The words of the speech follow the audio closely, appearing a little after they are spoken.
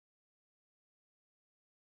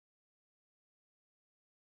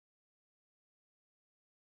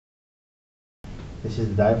This is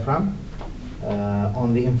the diaphragm.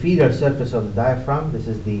 On the inferior surface of the diaphragm, this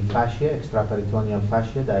is the fascia, extraperitoneal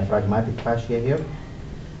fascia, diaphragmatic fascia here.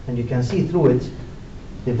 And you can see through it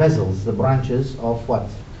the vessels, the branches of what?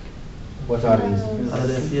 What are these?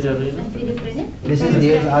 The inferior renal. These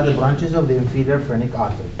are the branches of the inferior phrenic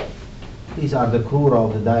artery. These are the crura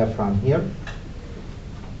of the diaphragm here.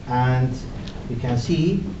 And you can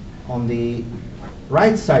see on the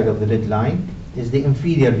right side of the midline is the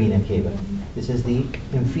inferior vena cava. This is the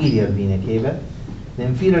inferior vena cava. The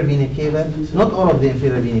inferior vena cava, not all of the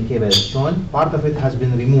inferior vena cava is shown. Part of it has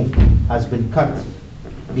been removed, has been cut,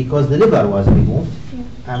 because the liver was removed,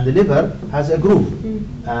 and the liver has a groove.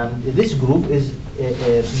 And this groove is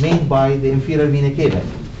made by the inferior vena cava.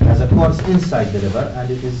 It has a course inside the liver, and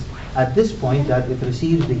it is at this point that it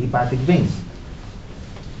receives the hepatic veins.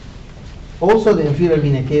 Also, the inferior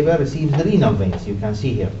vena cava receives the renal veins, you can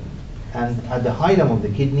see here. And at the hilum of the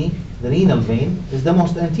kidney, the renal vein is the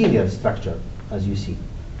most anterior structure, as you see.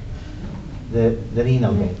 The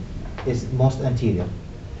renal vein is most anterior.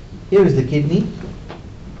 Here is the kidney.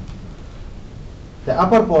 The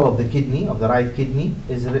upper pole of the kidney, of the right kidney,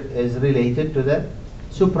 is related to the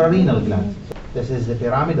suprarenal gland. This is the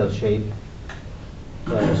pyramidal shape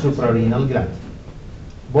suprarenal gland.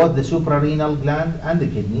 Both the suprarenal gland and the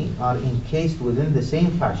kidney are encased within the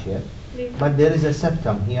same fascia, but there is a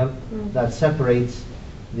septum here that separates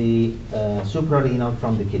the suprarenal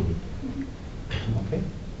from the kidney. Okay.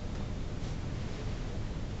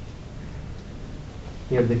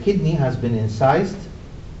 Here the kidney has been incised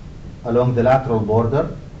along the lateral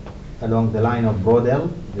border, along the line of Brodel,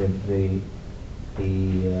 the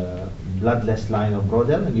bloodless line of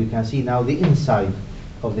Brodel, and you can see now the inside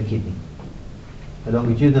of the kidney, a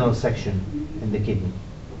longitudinal section in the kidney.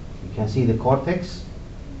 You can see the cortex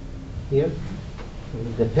here,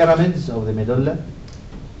 the pyramids of the medulla.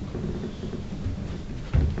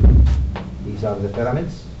 These are the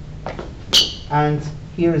pyramids. And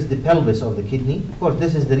here is the pelvis of the kidney. Of course,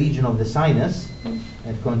 this is the region of the sinus.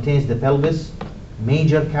 It contains the pelvis,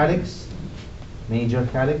 major calyx, major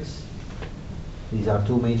calyx. These are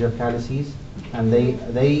two major calyces, and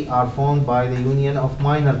they are formed by the union of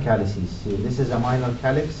minor calyces. So this is a minor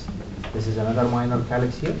calyx, this is another minor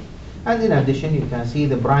calyx here. And in addition, you can see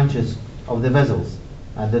the branches of the vessels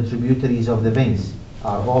and the tributaries of the veins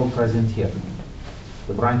are all present here.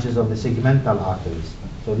 The branches of the segmental arteries.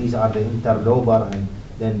 So these are the interlobar, and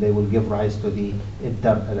then they will give rise to the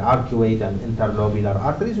arcuate and interlobular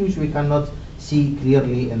arteries, which we cannot see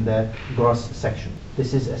clearly in the gross section.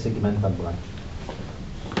 This is a segmental branch.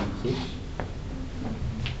 See?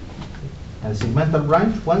 And the segmental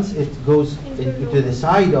branch, once it goes into the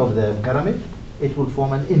side of the pyramid, it will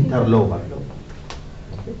form an interlobar.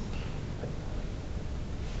 Okay.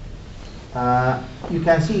 You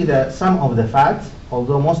can see that some of the fat,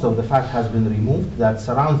 although most of the fat has been removed, that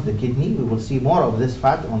surrounds the kidney. We will see more of this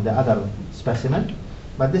fat on the other specimen,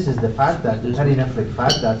 but this is the fat, that perinephric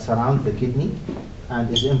fat that surrounds the kidney and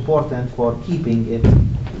is important for keeping it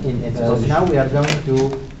in its position. Now we are going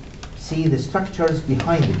to see the structures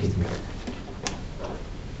behind the kidney.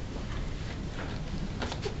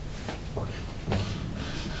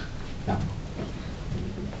 Now,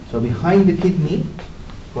 so behind the kidney,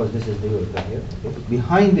 of course this is the ureter here, okay.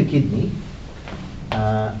 Behind the kidney,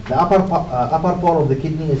 the upper pole of the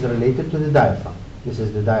kidney is related to the diaphragm. This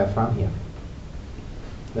is the diaphragm here.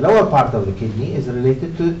 The lower part of the kidney is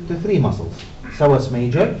related to three muscles: psoas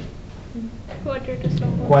major,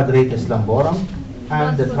 quadratus lumborum,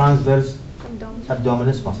 and the transverse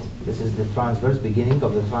abdominis muscle. This is the transverse beginning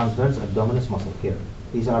of the transverse abdominis muscle here.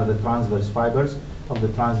 These are the transverse fibers of the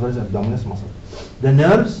transverse abdominis muscle. The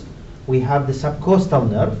nerves, we have the subcostal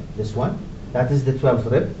nerve, this one. That is the 12th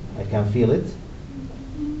rib. I can feel it.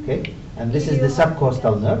 Okay, and this is the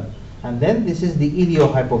subcostal nerve, and then this is the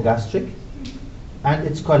iliohypogastric, and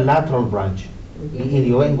it's called lateral branch, the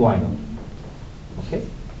ilioinguinal. Okay,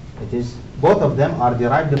 it is, both of them are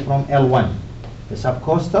derived from L1. The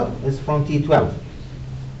subcostal is from T12.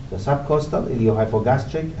 The subcostal,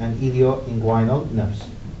 iliohypogastric, and ilioinguinal nerves.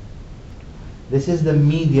 This is the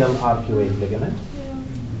medial arcuate ligament,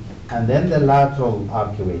 and then the lateral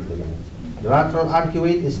arcuate ligament. The lateral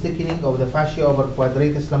arcuate is thickening of the fascia over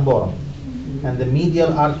quadratus lumborum, and the medial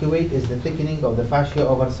arcuate is the thickening of the fascia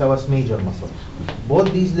over psoas major muscle.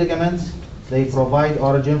 Both these ligaments, they provide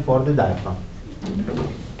origin for the diaphragm.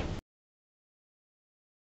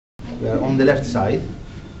 We are on the left side.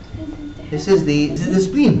 This is the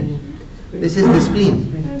spleen. This is the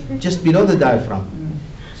spleen, just below the diaphragm.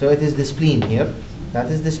 So it is the spleen here. That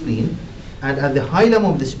is the spleen, and at the hilum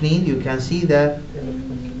of the spleen, you can see the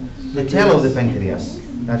tail of the pancreas.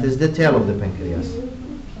 That is the tail of the pancreas.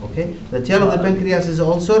 Okay, the tail of the pancreas is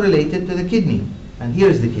also related to the kidney. And here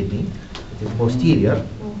is the kidney. It is posterior.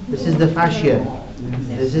 This is the fascia.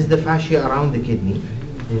 This is the fascia around the kidney.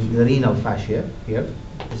 The renal fascia here.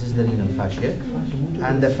 This is the renal fascia.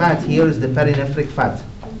 And the fat here is the perinephric fat.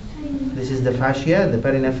 This is the fascia, the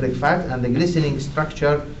perinephric fat, and the glistening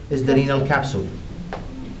structure is the renal capsule.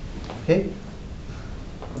 Okay?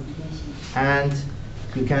 And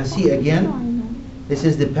you can see again, this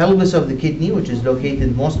is the pelvis of the kidney, which is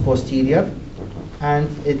located most posterior, and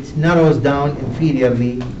it narrows down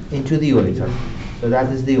inferiorly into the ureter. So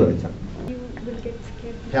that is the ureter.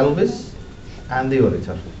 Pelvis and the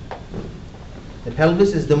ureter. The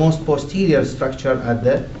pelvis is the most posterior structure at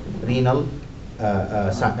the renal,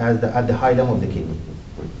 at the hilum of the kidney.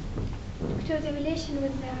 So the relation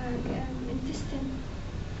with the intestine,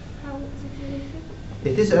 how is it related?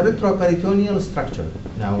 It is a retroperitoneal structure.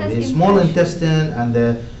 Now the small intestine and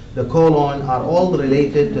the colon are all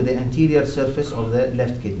related to the anterior surface of the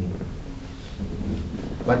left kidney.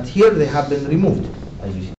 But here they have been removed,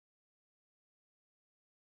 as you see.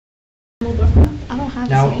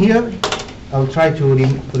 Now here I'll try to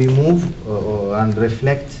remove and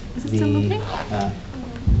reflect the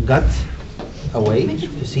gut away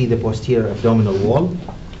to see the posterior abdominal wall.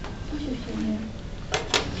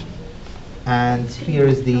 And here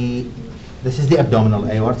is this is the abdominal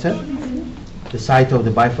aorta, the site of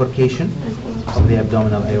the bifurcation of the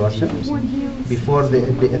abdominal aorta. Before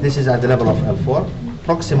this is at the level of L4.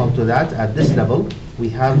 Proximal to that, at this level, we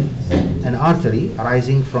have an artery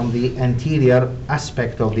arising from the anterior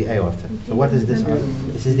aspect of the aorta. So what is this artery?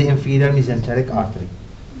 This is the inferior mesenteric artery.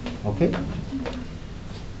 Okay?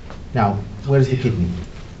 Now, where's the kidney?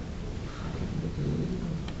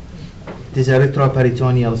 It is a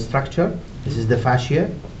retroperitoneal structure. This is the fascia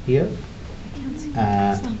here.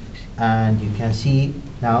 And you can see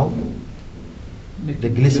now the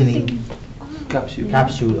glistening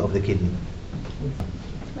capsule of the kidney.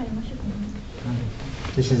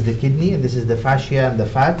 This is the kidney, and this is the fascia and the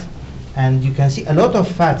fat. And you can see a lot of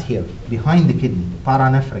fat here behind the kidney,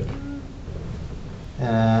 paranephric.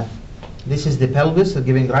 This is the pelvis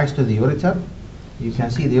giving rise to the ureter. You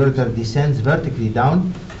can see the ureter descends vertically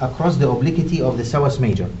down across the obliquity of the psoas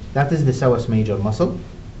major. That is the psoas major muscle.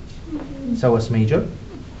 Psoas major.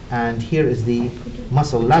 And here is the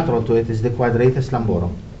muscle lateral to it is the quadratus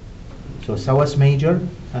lumborum. So psoas major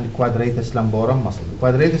and quadratus lumborum muscle. The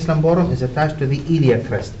quadratus lumborum is attached to the iliac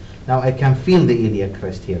crest. Now I can feel the iliac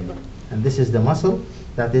crest here. And this is the muscle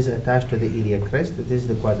that is attached to the iliac crest. It is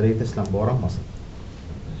the quadratus lumborum muscle.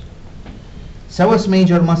 Psoas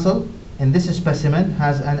major muscle in this specimen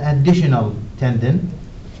has an additional tendon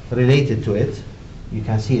related to it. You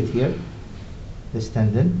can see it here. This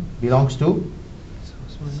tendon belongs to,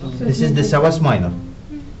 this is the psoas minor.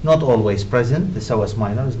 Not always present. The psoas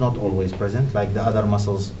minor is not always present, like the other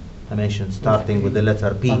muscles I mentioned, starting with the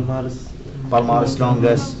letter P. Palmaris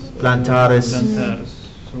longus, plantaris,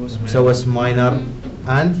 psoas minor,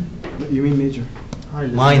 and You mean major?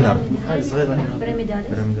 minor,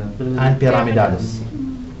 Pyramidalis. and pyramidalis.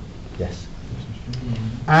 Yes.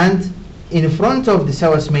 And in front of the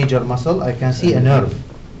psoas major muscle, I can see a nerve.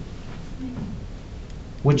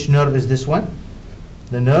 Which nerve is this one?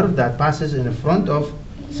 The nerve that passes in front of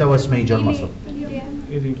psoas major muscle.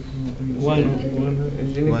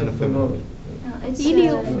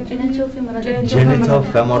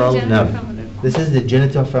 Genitofemoral nerve. This is the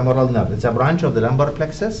genitofemoral nerve. It's a branch of the lumbar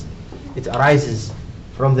plexus. It arises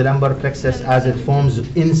from the lumbar plexus as it forms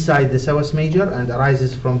inside the psoas major and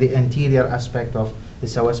arises from the anterior aspect of the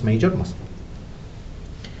psoas major muscle.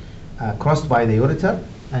 Crossed by the ureter,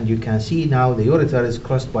 and you can see now the ureter is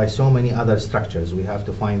crossed by so many other structures. We have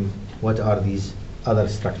to find what are these other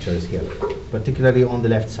structures here, particularly on the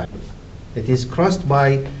left side. It is crossed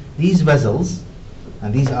by these vessels,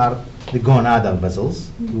 and these are the gonadal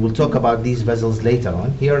vessels. We will talk about these vessels later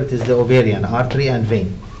on. Here it is the ovarian artery and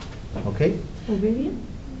vein. Okay? Ovarian?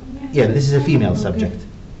 Yeah, this is a female subject.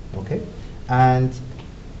 Okay? And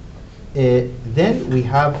then we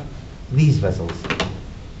have these vessels.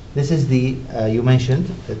 This is the, you mentioned,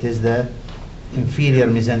 it is the inferior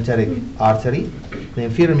mesenteric artery. The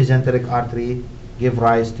inferior mesenteric artery gives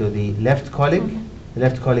rise to the left colic. The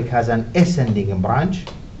left colic has an ascending branch.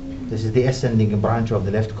 This is the ascending branch of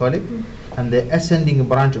the left colic. And the ascending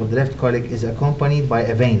branch of the left colic is accompanied by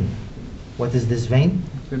a vein. What is this vein?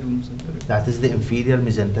 That is the inferior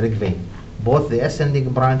mesenteric vein. Both the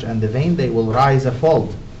ascending branch and the vein, they will rise a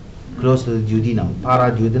fold close to the duodenum,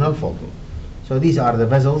 paraduodenal fold. So these are the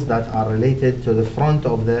vessels that are related to the front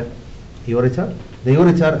of the ureter. The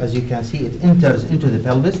ureter, as you can see, it enters into the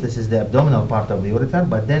pelvis. This is the abdominal part of the ureter,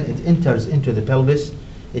 but then it enters into the pelvis.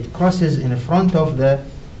 It crosses in front of the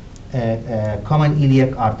common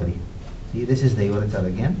iliac artery. See, this is the ureter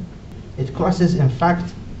again. It crosses, in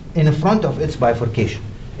fact, in front of its bifurcation.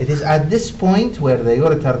 It is at this point where the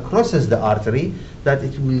ureter crosses the artery that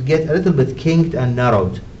it will get a little bit kinked and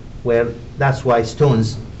narrowed, where that's why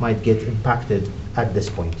stones might get impacted at this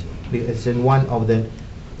point. It's in one of the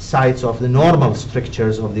sites of the normal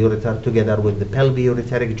strictures of the ureter, together with the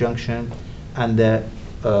pelviureteric junction and the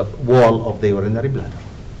wall of the urinary bladder.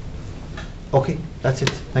 Okay, that's it.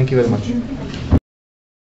 Thank you very much.